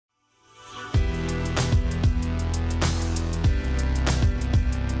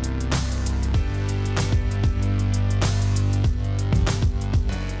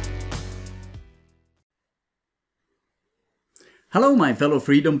Hello my fellow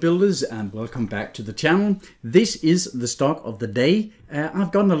freedom builders and welcome back to the channel. This is the stock of the day.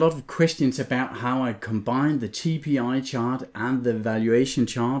 I've gotten a lot of questions about how I combine the TPI chart and the valuation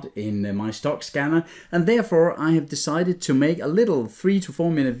chart in MyStockScanner, and therefore I have decided to make a little 3 to 4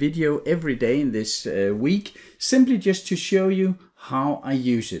 minute video every day in this week, simply just to show you how I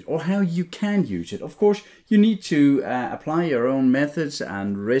use it or how you can use it. Of course, you need to apply your own methods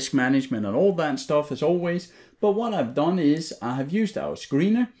and risk management and all that stuff as always. But what I've done is I have used our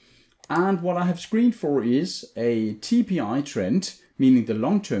screener, and what I have screened for is a TPI trend, meaning the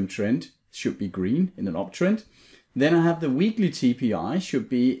long-term trend should be green in an uptrend. Then I have the weekly TPI should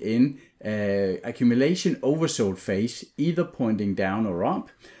be in accumulation oversold phase, either pointing down or up.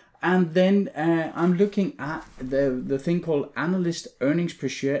 And then I'm looking at the thing called analyst earnings per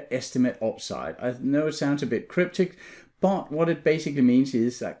share estimate upside. I know it sounds a bit cryptic, but what it basically means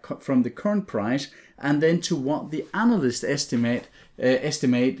is that from the current price and then to what the analyst estimate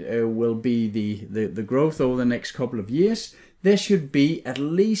will be the growth over the next couple of years, there should be at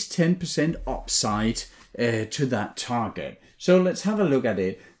least 10% upside to that target. So let's have a look at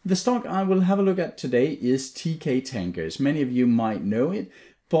it. The stock I will have a look at today is Teekay Tankers. Many of you might know it,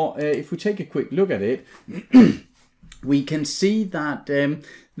 but if we take a quick look at it, we can see that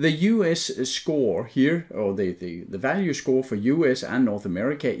the US score here, or the value score for US and North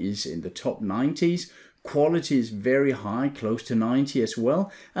America, is in the top 90s. Quality is very high, close to 90 as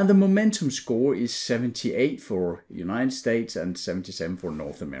well. And the momentum score is 78 for United States and 77 for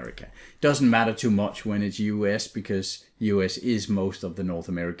North America. Doesn't matter too much when it's US because US is most of the North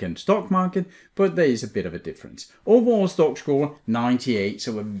American stock market, but there is a bit of a difference. Overall stock score 98,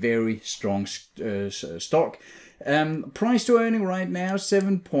 so a very strong stock. Price to earning right now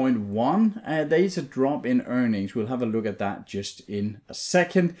 7.1. There is a drop in earnings. We'll have a look at that just in a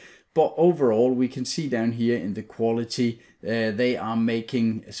second. But overall, we can see down here in the quality, they are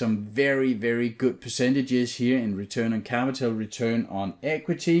making some very, very good percentages here in return on capital, return on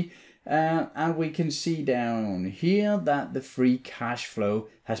equity. And we can see down here that the free cash flow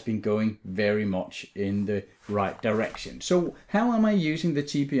has been going very much in the right direction. So how am I using the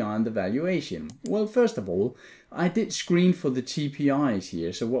TPI and the valuation? Well, first of all, I did screen for the TPIs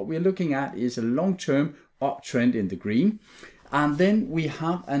here. So what we're looking at is a long-term uptrend in the green. And then we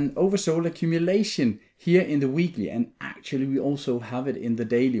have an oversold accumulation here in the weekly, and actually we also have it in the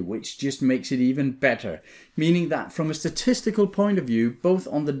daily, which just makes it even better. Meaning that from a statistical point of view, both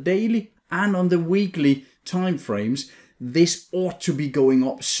on the daily and on the weekly time frames, this ought to be going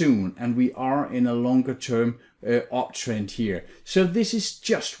up soon, and we are in a longer term uptrend here. So this is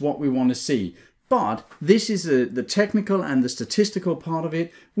just what we want to see. But this is the technical and the statistical part of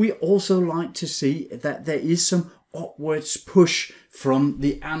it. We also like to see that there is some upwards push from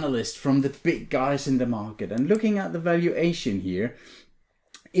the analysts, from the big guys in the market. And looking at the valuation here,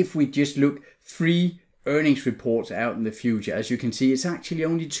 if we just look 3 earnings reports out in the future, as you can see, it's actually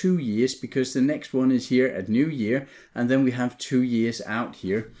only 2 years because the next one is here at New Year, and then we have 2 years out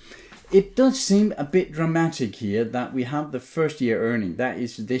here. It does seem a bit dramatic here that we have the first year earning, that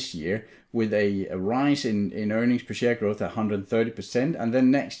is this year, with a rise in earnings per share growth at 130%, and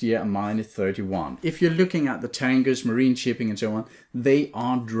then next year a minus 31. If you're looking at the tankers, marine shipping and so on, they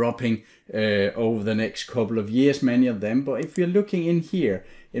are dropping over the next couple of years, many of them. But if you're looking in here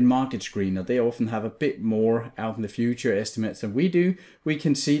in Market Screener, they often have a bit more out in the future estimates than we do. We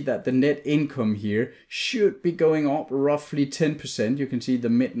can see that the net income here should be going up roughly 10%. You can see the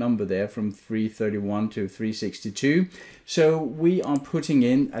mid number there from 331 to 362. So we are putting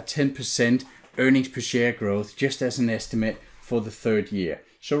in a 10% earnings per share growth just as an estimate for the 3rd year.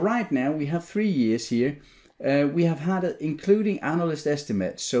 So right now we have 3 years here. We have had, including analyst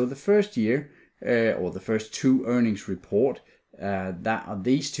estimates, so the first year or the first 2 earnings report, that are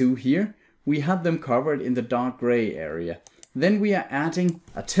these 2 here, we had them covered in the dark gray area. Then we are adding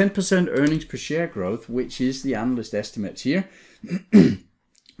a 10% earnings per share growth, which is the analyst estimates here,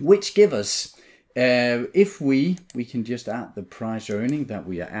 which give us, if we can just add the price earning that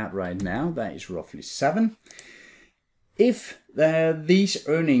we are at right now, that is roughly 7. If these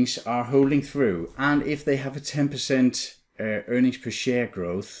earnings are holding through, and if they have a 10% earnings per share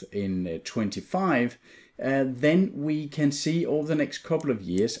growth in 25, then we can see over the next couple of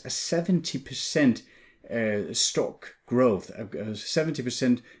years a 70% stock growth,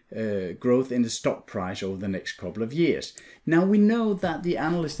 70% growth in the stock price over the next couple of years. Now we know that the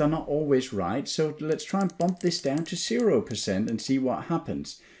analysts are not always right, so let's try and bump this down to 0% and see what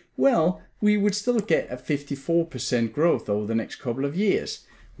happens. Well, we would still get a 54% growth over the next couple of years.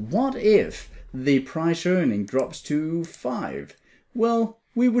 What if the price earning drops to 5? Well,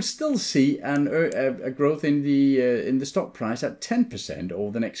 we would still see a growth in the stock price at 10%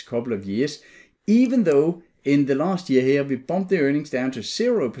 over the next couple of years, even though in the last year here we bumped the earnings down to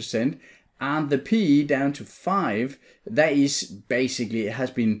 0% and the PE down to 5. That is basically, it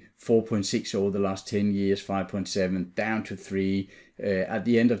has been 4.6 over the last 10 years, 5.7 down to 3. At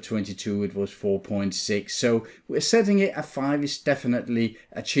the end of 22 it was 4.6. So we're setting it at 5 is definitely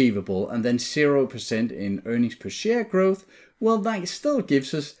achievable, and then 0% in earnings per share growth. Well, that still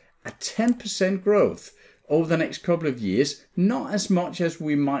gives us a 10% growth over the next couple of years. Not as much as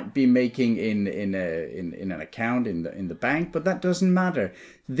we might be making in an account in the bank, but that doesn't matter.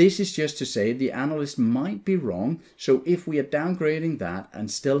 This is just to say the analyst might be wrong. So if we are downgrading that and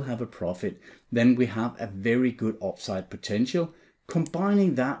still have a profit, then we have a very good upside potential.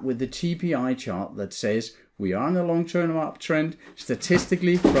 Combining that with the TPI chart that says we are in a long-term uptrend,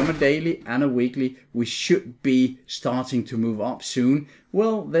 statistically from a daily and a weekly, we should be starting to move up soon.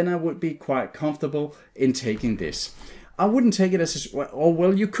 Well, then I would be quite comfortable in taking this. I wouldn't take it as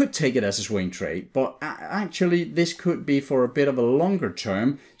well, you could take it as a swing trade, but actually this could be for a bit of a longer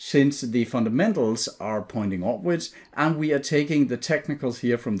term, since the fundamentals are pointing upwards and we are taking the technicals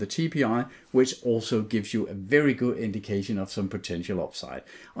here from the TPI, which also gives you a very good indication of some potential upside.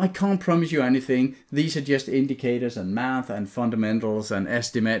 I can't promise you anything. These are just indicators and math and fundamentals and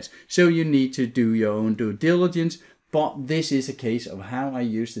estimates, so you need to do your own due diligence. But this is a case of how I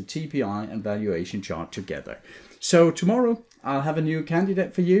use the TPI and valuation chart together. So tomorrow I'll have a new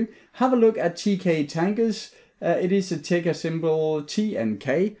candidate for you. Have a look at Teekay Tankers. It is a ticker symbol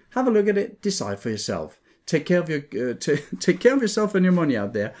TNK. Have a look at it. Decide for yourself. Take care of yourself and your money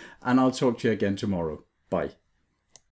out there. And I'll talk to you again tomorrow. Bye.